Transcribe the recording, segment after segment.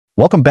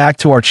Welcome back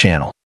to our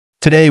channel.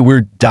 Today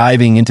we're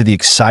diving into the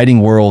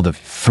exciting world of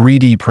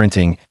 3D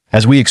printing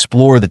as we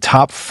explore the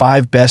top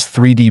 5 best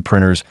 3D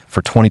printers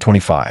for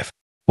 2025.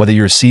 Whether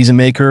you're a seasoned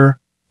maker,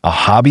 a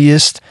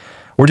hobbyist,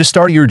 or just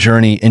starting your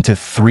journey into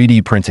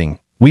 3D printing,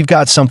 we've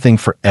got something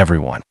for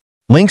everyone.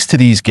 Links to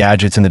these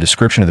gadgets in the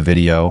description of the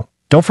video.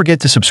 Don't forget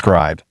to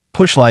subscribe,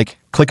 push like,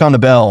 click on the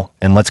bell,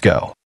 and let's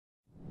go.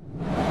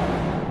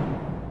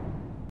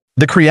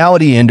 The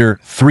Creality Ender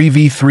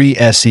 3v3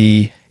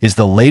 SE is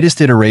the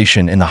latest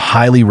iteration in the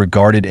highly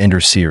regarded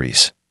Ender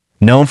series,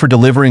 known for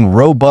delivering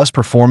robust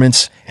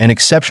performance and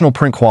exceptional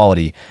print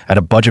quality at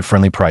a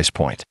budget-friendly price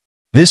point.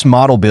 This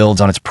model builds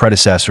on its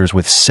predecessors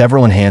with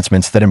several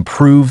enhancements that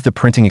improve the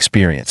printing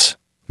experience,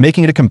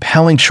 making it a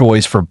compelling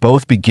choice for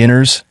both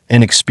beginners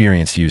and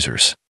experienced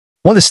users.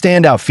 One of the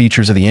standout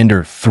features of the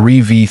Ender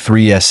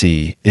 3v3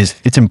 SE is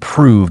its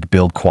improved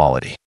build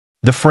quality.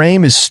 The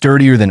frame is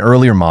sturdier than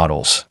earlier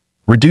models,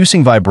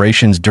 reducing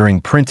vibrations during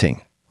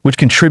printing, which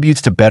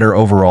contributes to better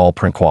overall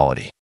print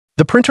quality.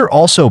 The printer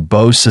also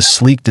boasts a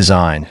sleek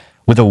design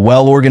with a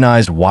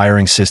well-organized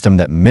wiring system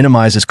that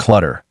minimizes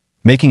clutter,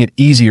 making it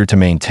easier to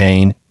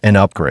maintain and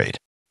upgrade.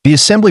 The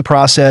assembly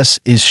process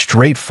is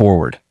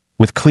straightforward,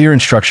 with clear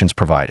instructions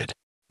provided.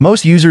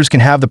 Most users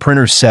can have the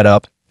printer set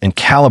up and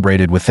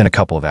calibrated within a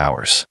couple of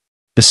hours.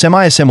 The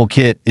semi-assembled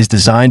kit is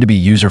designed to be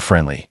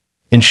user-friendly,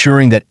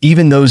 ensuring that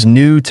even those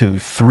new to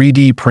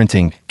 3D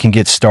printing can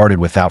get started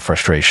without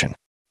frustration.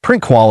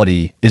 Print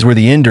quality is where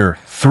the Ender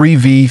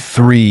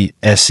 3v3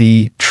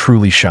 SE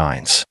truly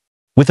shines.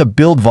 With a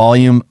build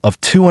volume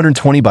of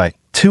 220 by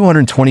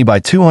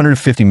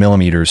 250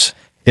 millimeters,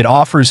 it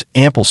offers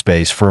ample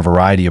space for a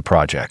variety of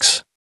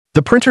projects.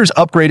 The printer's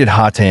upgraded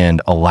hot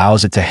end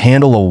allows it to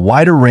handle a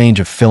wider range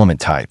of filament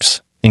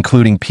types,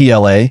 including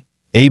PLA,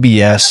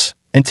 ABS,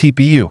 and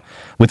TPU,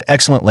 with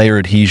excellent layer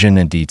adhesion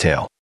and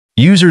detail.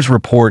 Users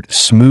report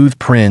smooth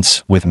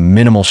prints with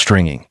minimal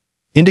stringing,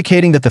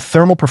 indicating that the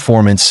thermal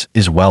performance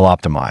is well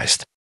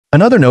optimized.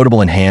 Another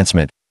notable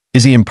enhancement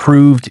is the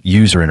improved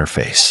user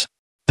interface.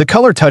 The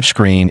color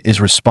touchscreen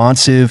is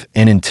responsive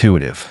and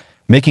intuitive,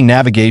 making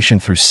navigation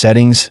through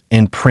settings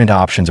and print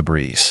options a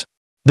breeze.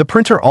 The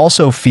printer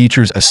also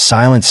features a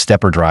silent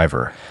stepper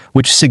driver,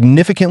 which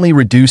significantly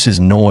reduces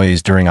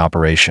noise during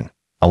operation,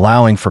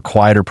 allowing for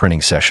quieter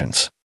printing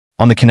sessions.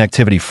 On the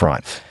connectivity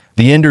front,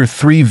 the Ender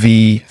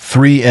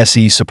 3v3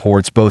 SE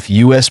supports both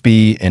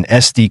USB and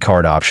SD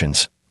card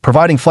options,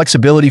 providing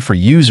flexibility for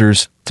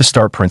users to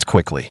start prints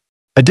quickly.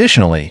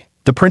 Additionally,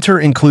 the printer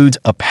includes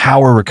a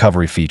power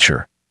recovery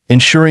feature,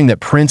 ensuring that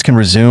prints can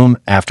resume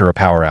after a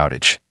power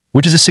outage,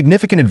 which is a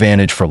significant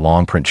advantage for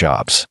long print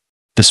jobs.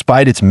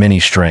 Despite its many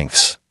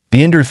strengths,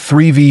 the Ender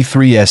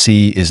 3v3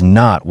 SE is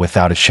not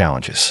without its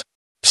challenges.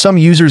 Some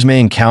users may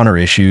encounter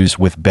issues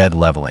with bed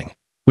leveling,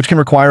 which can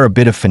require a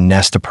bit of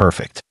finesse to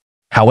perfect.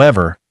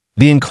 However,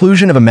 the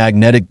inclusion of a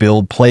magnetic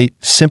build plate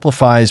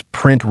simplifies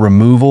print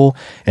removal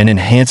and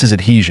enhances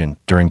adhesion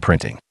during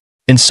printing.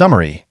 In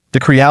summary, the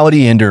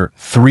Creality Ender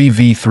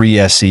 3v3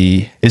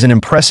 SE is an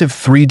impressive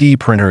 3D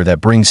printer that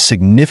brings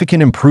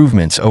significant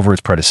improvements over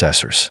its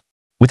predecessors.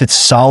 With its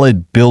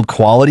solid build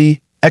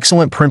quality,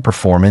 excellent print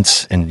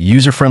performance, and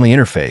user-friendly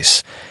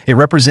interface, it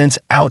represents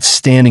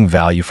outstanding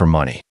value for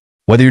money.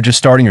 Whether you're just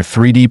starting your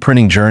 3D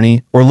printing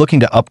journey or looking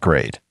to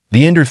upgrade,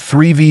 the Ender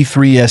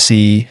 3v3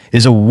 SE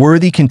is a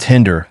worthy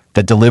contender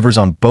that delivers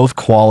on both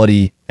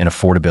quality and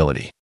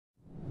affordability.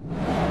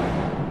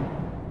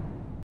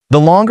 The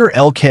longer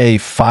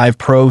LK5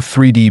 Pro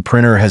 3D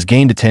printer has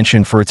gained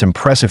attention for its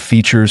impressive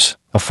features,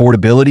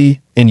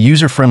 affordability, and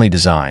user-friendly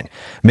design,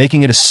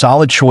 making it a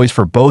solid choice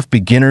for both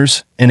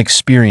beginners and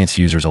experienced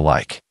users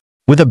alike.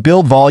 With a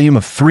build volume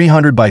of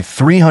 300 by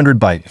 300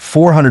 by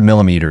 400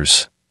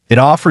 millimeters, it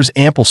offers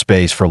ample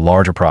space for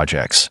larger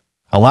projects,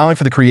 allowing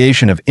for the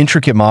creation of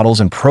intricate models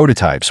and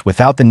prototypes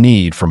without the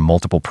need for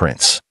multiple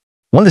prints.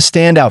 One of the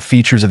standout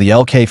features of the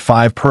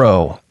LK5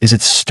 Pro is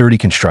its sturdy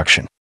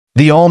construction.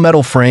 The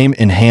all-metal frame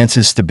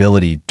enhances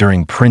stability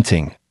during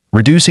printing,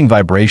 reducing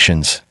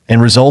vibrations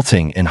and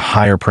resulting in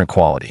higher print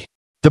quality.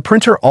 The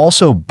printer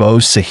also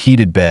boasts a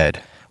heated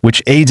bed,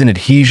 which aids in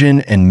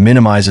adhesion and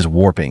minimizes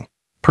warping,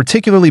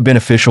 particularly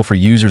beneficial for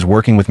users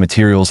working with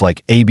materials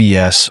like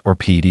ABS or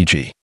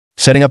PETG.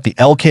 Setting up the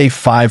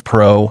LK5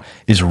 Pro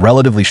is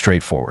relatively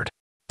straightforward.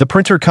 The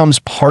printer comes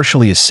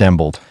partially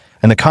assembled,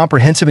 and the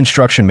comprehensive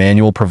instruction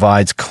manual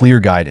provides clear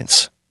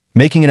guidance,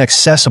 making it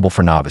accessible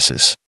for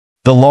novices.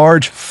 The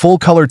large,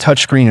 full-color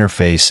touchscreen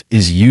interface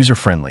is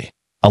user-friendly,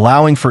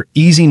 allowing for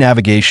easy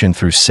navigation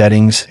through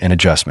settings and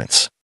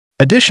adjustments.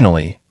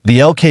 Additionally, the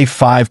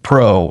LK5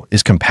 Pro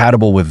is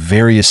compatible with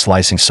various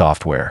slicing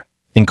software,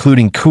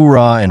 including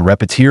Kobra and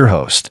Repetier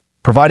Host,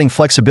 providing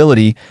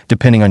flexibility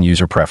depending on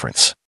user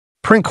preference.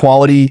 Print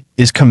quality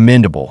is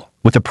commendable,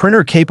 with a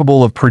printer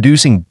capable of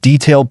producing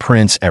detailed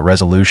prints at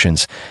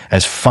resolutions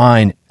as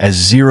fine as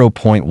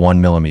 0.1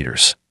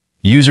 millimeters.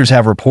 Users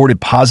have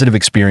reported positive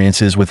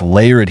experiences with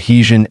layer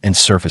adhesion and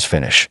surface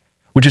finish,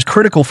 which is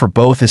critical for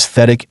both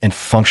aesthetic and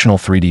functional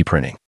 3D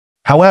printing.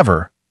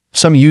 However,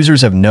 Some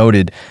users have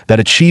noted that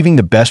achieving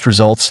the best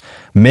results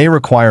may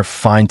require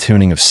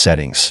fine-tuning of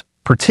settings,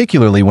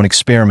 particularly when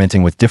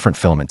experimenting with different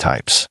filament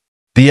types.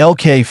 The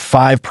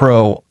LK5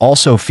 Pro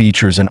also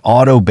features an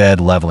auto bed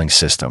leveling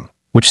system,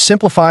 which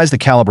simplifies the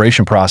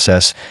calibration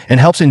process and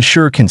helps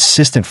ensure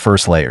consistent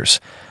first layers,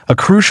 a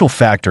crucial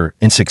factor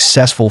in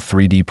successful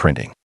 3D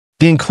printing.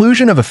 The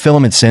inclusion of a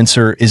filament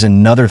sensor is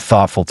another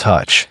thoughtful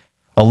touch,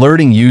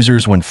 alerting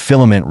users when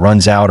filament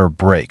runs out or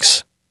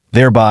breaks,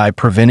 thereby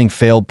preventing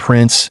failed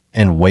prints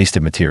and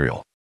wasted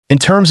material. In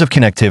terms of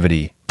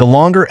connectivity, the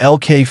longer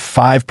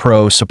LK5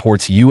 Pro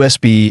supports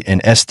USB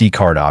and SD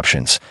card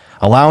options,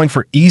 allowing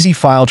for easy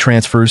file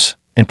transfers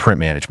and print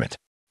management.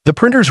 The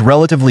printer's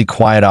relatively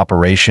quiet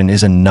operation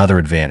is another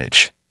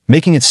advantage,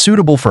 making it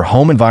suitable for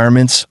home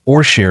environments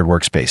or shared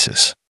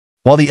workspaces.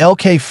 While the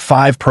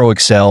LK5 Pro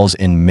excels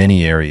in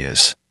many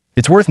areas,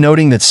 it's worth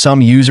noting that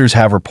some users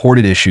have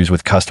reported issues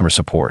with customer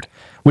support,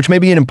 which may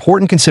be an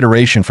important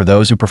consideration for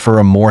those who prefer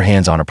a more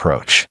hands-on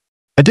approach.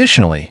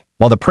 Additionally,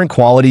 while the print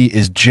quality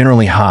is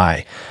generally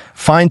high,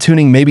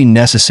 fine-tuning may be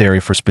necessary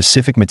for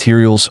specific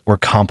materials or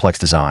complex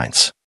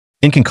designs.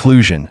 In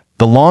conclusion,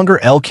 the longer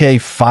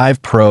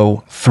LK5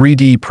 Pro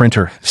 3D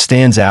printer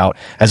stands out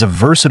as a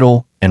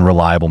versatile and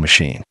reliable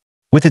machine.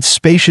 With its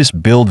spacious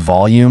build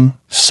volume,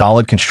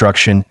 solid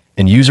construction,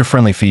 and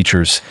user-friendly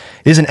features,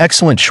 it is an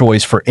excellent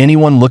choice for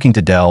anyone looking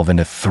to delve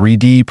into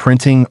 3D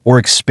printing or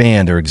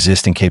expand their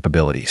existing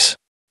capabilities.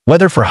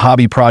 Whether for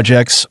hobby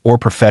projects or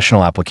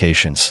professional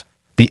applications,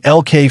 the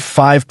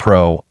LK5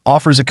 Pro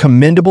offers a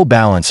commendable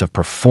balance of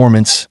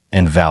performance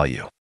and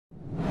value.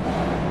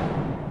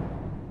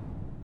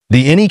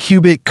 The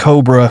Anycubic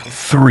Kobra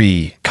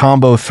 3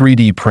 Combo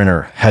 3D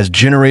printer has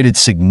generated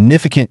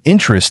significant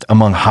interest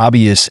among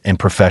hobbyists and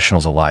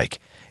professionals alike,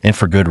 and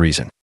for good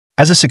reason.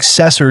 As a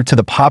successor to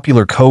the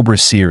popular Kobra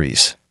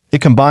series,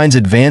 it combines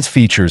advanced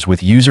features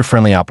with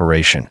user-friendly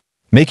operation,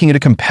 making it a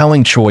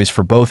compelling choice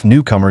for both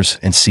newcomers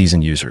and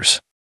seasoned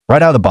users.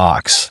 Right out of the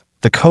box,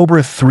 the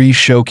Kobra 3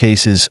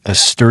 showcases a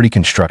sturdy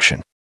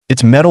construction.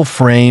 Its metal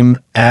frame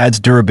adds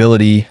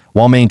durability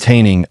while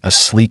maintaining a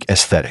sleek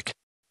aesthetic.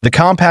 The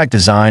compact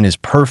design is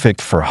perfect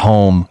for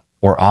home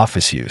or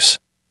office use,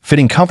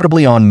 fitting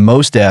comfortably on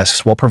most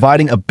desks while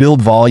providing a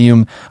build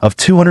volume of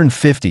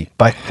 250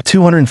 by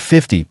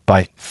 250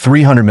 by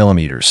 300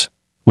 millimeters,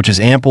 which is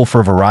ample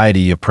for a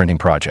variety of printing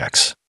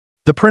projects.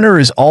 The printer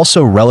is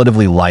also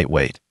relatively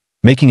lightweight,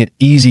 making it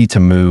easy to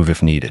move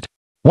if needed.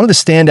 One of the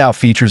standout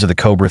features of the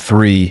Kobra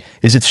 3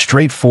 is its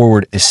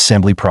straightforward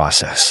assembly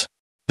process.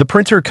 The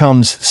printer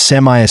comes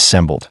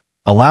semi-assembled,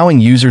 allowing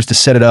users to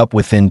set it up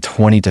within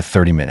 20 to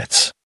 30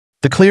 minutes.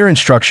 The clear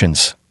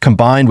instructions,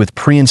 combined with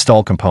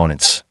pre-installed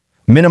components,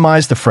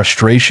 minimize the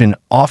frustration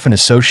often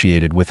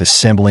associated with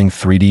assembling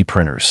 3D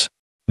printers.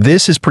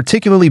 This is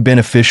particularly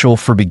beneficial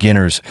for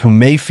beginners who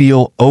may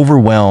feel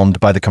overwhelmed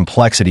by the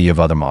complexity of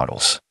other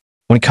models.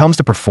 When it comes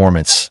to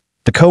performance,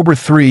 the Kobra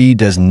 3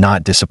 does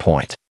not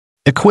disappoint.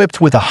 Equipped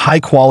with a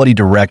high-quality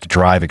direct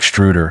drive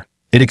extruder,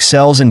 it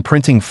excels in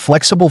printing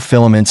flexible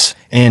filaments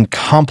and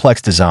complex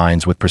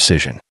designs with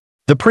precision.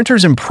 The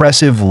printer's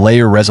impressive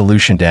layer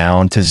resolution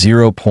down to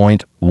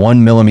 0.1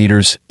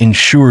 millimeters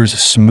ensures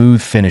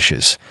smooth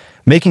finishes,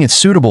 making it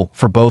suitable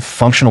for both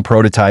functional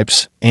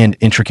prototypes and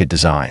intricate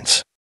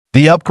designs.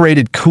 The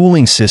upgraded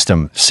cooling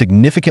system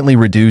significantly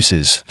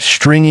reduces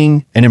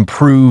stringing and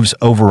improves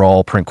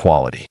overall print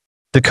quality.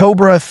 The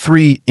Kobra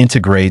 3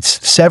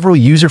 integrates several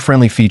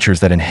user-friendly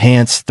features that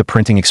enhance the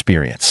printing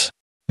experience.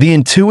 The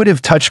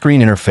intuitive touchscreen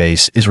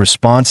interface is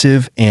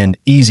responsive and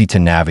easy to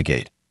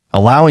navigate,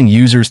 allowing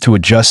users to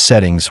adjust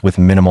settings with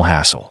minimal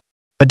hassle.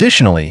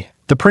 Additionally,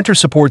 the printer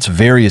supports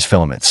various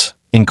filaments,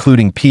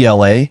 including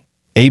PLA,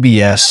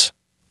 ABS,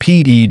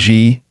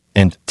 PETG,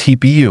 and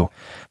TPU,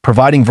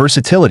 providing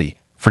versatility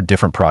for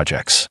different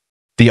projects.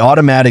 The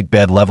automatic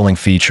bed leveling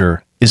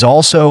feature is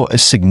also a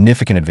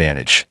significant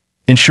advantage,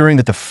 ensuring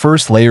that the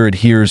first layer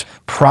adheres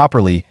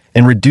properly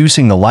and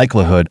reducing the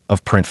likelihood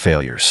of print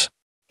failures.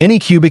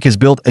 Anycubic has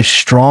built a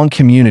strong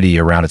community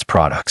around its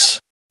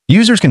products.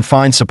 Users can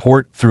find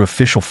support through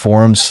official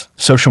forums,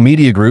 social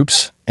media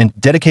groups, and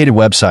dedicated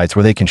websites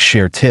where they can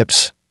share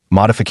tips,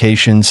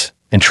 modifications,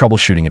 and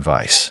troubleshooting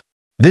advice.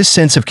 This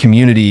sense of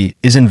community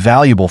is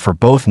invaluable for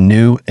both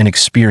new and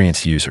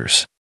experienced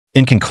users.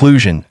 In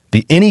conclusion,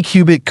 the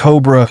Anycubic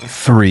Kobra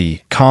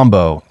 3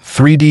 Combo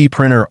 3D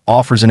printer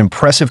offers an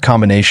impressive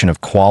combination of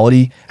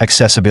quality,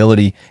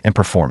 accessibility, and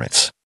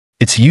performance.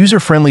 Its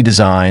user-friendly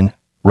design,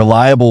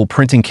 reliable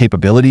printing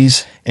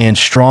capabilities, and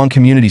strong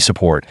community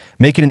support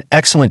make it an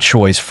excellent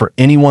choice for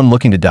anyone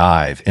looking to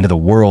dive into the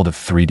world of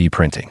 3D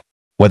printing.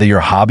 Whether you're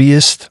a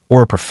hobbyist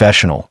or a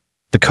professional,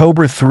 the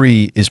Kobra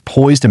 3 is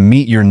poised to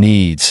meet your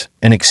needs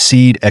and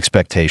exceed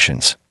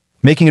expectations,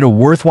 making it a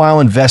worthwhile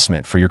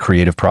investment for your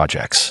creative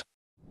projects.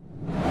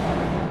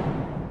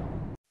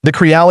 The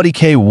Creality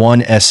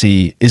K1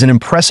 SE is an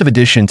impressive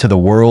addition to the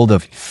world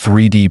of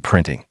 3D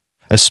printing,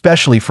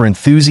 especially for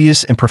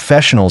enthusiasts and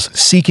professionals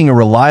seeking a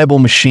reliable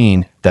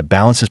machine that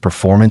balances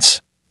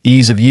performance,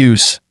 ease of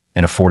use,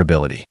 and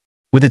affordability.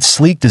 With its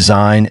sleek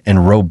design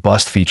and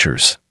robust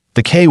features,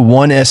 the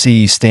K1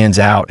 SE stands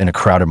out in a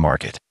crowded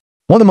market.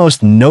 One of the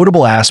most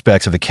notable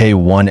aspects of the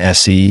K1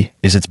 SE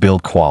is its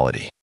build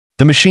quality.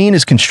 The machine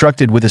is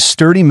constructed with a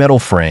sturdy metal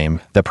frame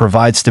that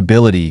provides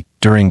stability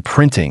during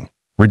printing,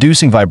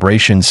 reducing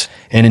vibrations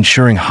and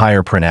ensuring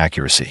higher print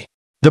accuracy.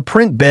 The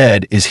print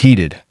bed is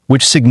heated,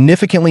 which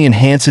significantly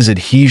enhances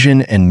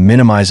adhesion and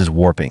minimizes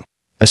warping,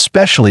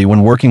 especially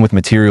when working with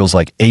materials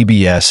like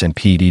ABS and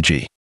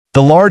PETG.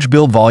 The large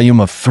build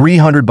volume of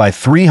 300 by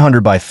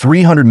 300 by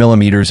 300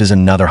 millimeters is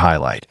another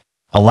highlight,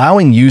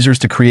 allowing users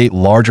to create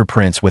larger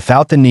prints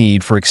without the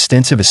need for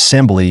extensive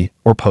assembly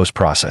or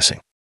post-processing.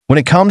 When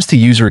it comes to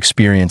user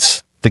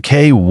experience, the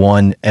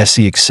K1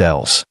 SE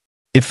excels.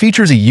 It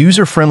features a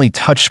user-friendly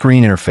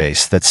touchscreen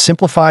interface that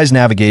simplifies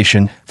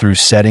navigation through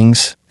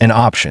settings and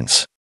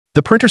options.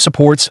 The printer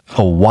supports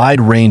a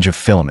wide range of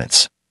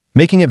filaments,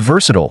 making it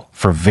versatile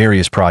for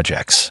various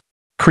projects.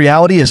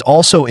 Creality has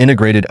also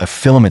integrated a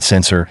filament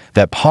sensor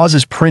that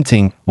pauses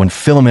printing when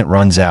filament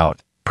runs out,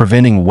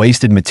 preventing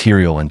wasted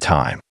material and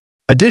time.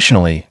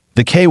 Additionally,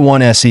 the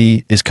K1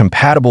 SE is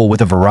compatible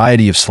with a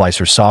variety of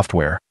slicer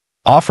software,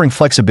 offering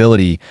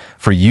flexibility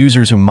for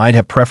users who might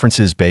have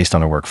preferences based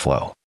on a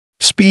workflow.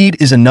 Speed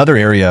is another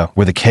area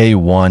where the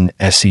K1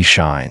 SE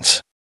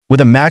shines. With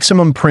a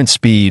maximum print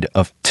speed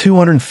of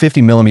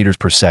 250 millimeters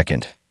per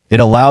second, it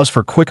allows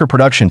for quicker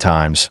production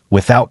times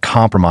without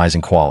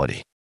compromising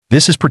quality.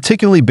 This is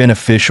particularly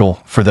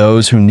beneficial for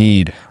those who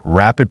need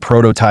rapid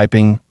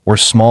prototyping or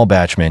small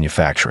batch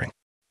manufacturing.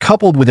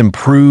 Coupled with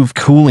improved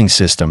cooling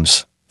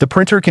systems, the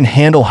printer can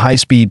handle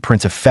high-speed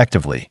prints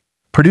effectively,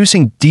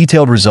 producing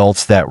detailed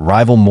results that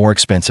rival more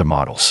expensive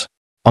models.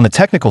 On the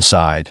technical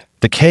side,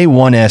 the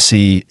K1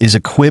 SE is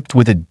equipped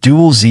with a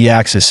dual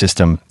Z-axis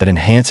system that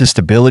enhances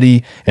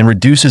stability and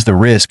reduces the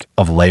risk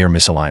of layer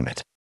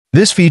misalignment.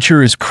 This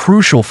feature is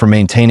crucial for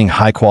maintaining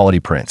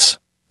high-quality prints,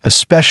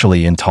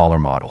 especially in taller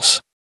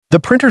models. The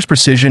printer's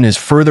precision is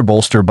further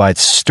bolstered by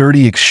its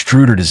sturdy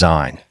extruder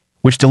design,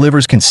 which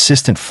delivers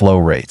consistent flow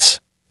rates,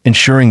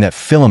 ensuring that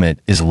filament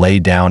is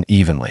laid down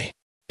evenly.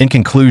 In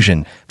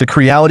conclusion, the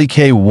Creality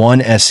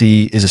K1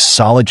 SE is a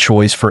solid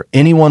choice for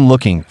anyone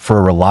looking for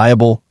a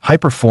reliable,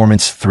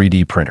 high-performance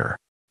 3D printer.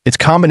 Its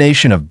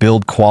combination of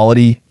build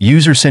quality,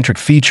 user-centric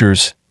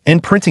features,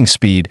 and printing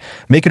speed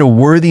make it a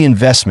worthy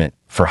investment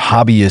for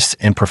hobbyists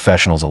and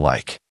professionals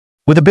alike.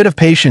 With a bit of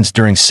patience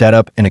during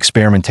setup and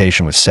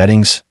experimentation with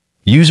settings,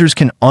 users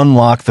can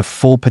unlock the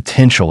full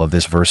potential of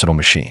this versatile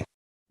machine.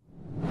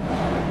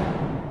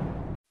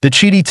 The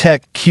Qidi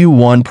Tech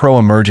Q1 Pro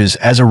emerges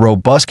as a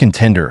robust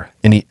contender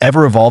in the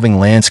ever-evolving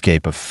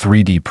landscape of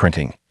 3D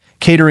printing,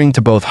 catering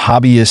to both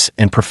hobbyists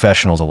and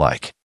professionals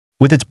alike.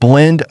 With its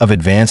blend of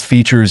advanced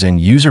features and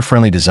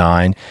user-friendly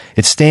design,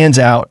 it stands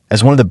out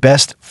as one of the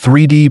best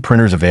 3D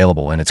printers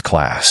available in its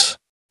class.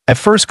 At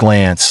first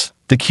glance,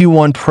 the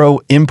Q1 Pro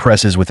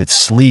impresses with its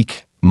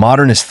sleek,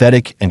 modern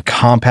aesthetic and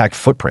compact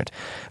footprint,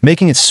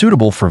 making it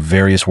suitable for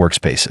various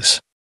workspaces.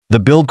 The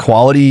build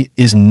quality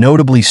is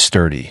notably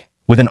sturdy,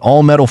 with an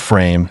all-metal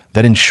frame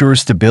that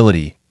ensures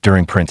stability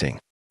during printing.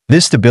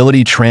 This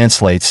stability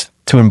translates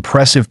to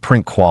impressive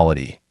print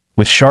quality,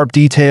 with sharp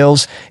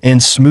details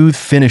and smooth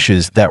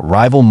finishes that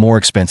rival more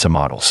expensive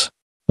models.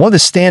 One of the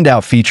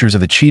standout features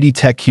of the Qidi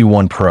Tech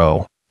Q1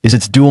 Pro is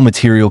its dual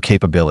material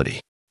capability.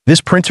 This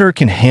printer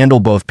can handle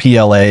both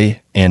PLA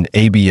and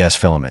ABS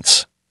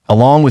filaments,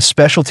 along with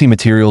specialty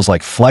materials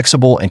like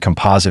flexible and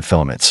composite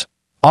filaments,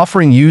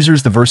 offering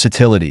users the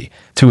versatility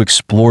to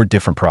explore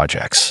different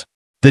projects.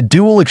 The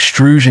dual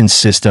extrusion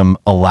system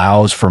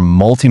allows for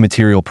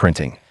multi-material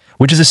printing,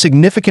 which is a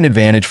significant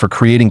advantage for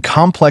creating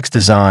complex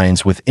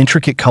designs with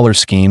intricate color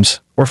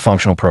schemes or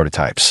functional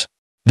prototypes.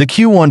 The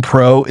Q1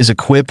 Pro is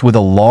equipped with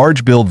a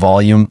large build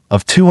volume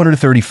of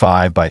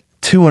 235 by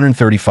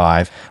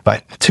 235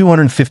 by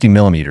 250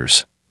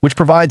 millimeters, which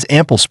provides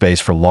ample space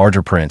for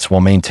larger prints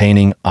while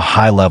maintaining a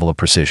high level of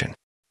precision.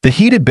 The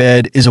heated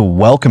bed is a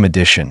welcome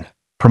addition,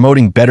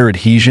 promoting better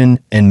adhesion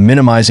and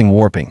minimizing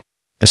warping,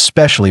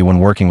 especially when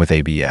working with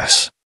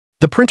ABS.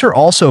 The printer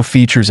also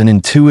features an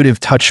intuitive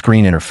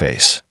touchscreen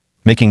interface,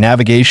 making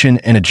navigation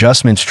and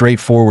adjustment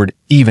straightforward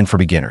even for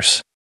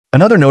beginners.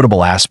 Another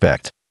notable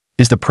aspect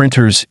is the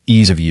printer's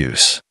ease of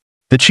use.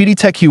 The Qidi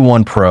Tech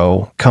Q1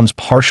 Pro comes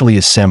partially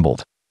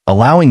assembled,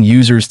 allowing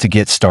users to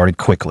get started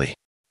quickly.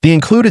 The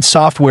included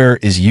software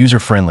is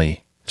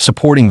user-friendly,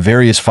 supporting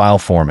various file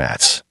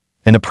formats,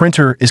 and the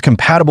printer is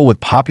compatible with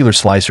popular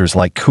slicers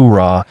like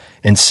Kobra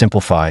and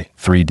Simplify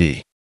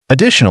 3D.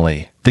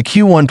 Additionally, the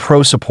Q1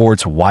 Pro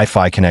supports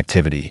Wi-Fi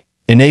connectivity,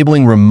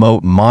 enabling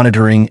remote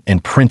monitoring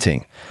and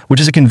printing,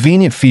 which is a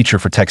convenient feature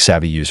for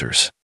tech-savvy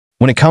users.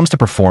 When it comes to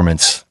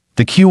performance,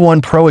 the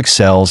Q1 Pro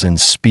excels in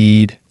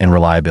speed and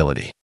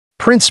reliability.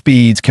 Print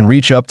speeds can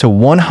reach up to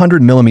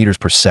 100 millimeters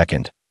per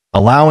second,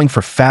 allowing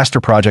for faster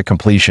project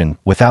completion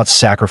without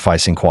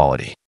sacrificing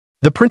quality.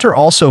 The printer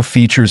also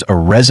features a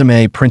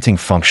resume printing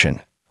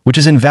function, which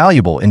is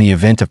invaluable in the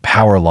event of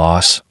power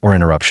loss or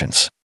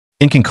interruptions.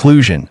 In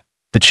conclusion,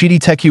 The Qidi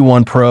Tech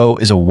Q1 Pro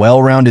is a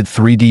well-rounded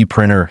 3D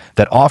printer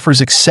that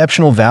offers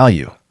exceptional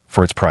value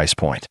for its price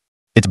point.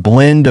 Its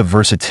blend of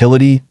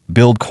versatility,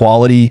 build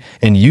quality,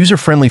 and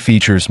user-friendly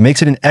features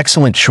makes it an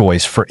excellent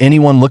choice for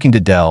anyone looking to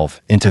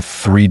delve into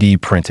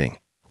 3D printing,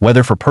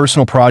 whether for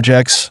personal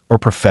projects or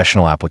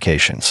professional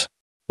applications.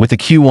 With the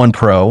Q1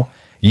 Pro,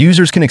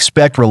 users can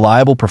expect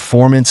reliable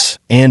performance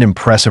and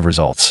impressive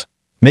results,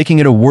 making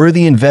it a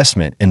worthy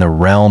investment in the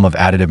realm of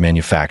additive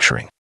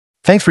manufacturing.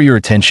 Thanks for your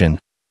attention.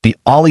 The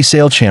Ali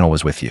Sale channel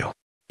was with you.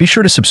 Be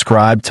sure to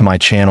subscribe to my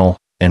channel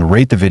and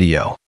rate the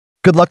video.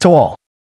 Good luck to all.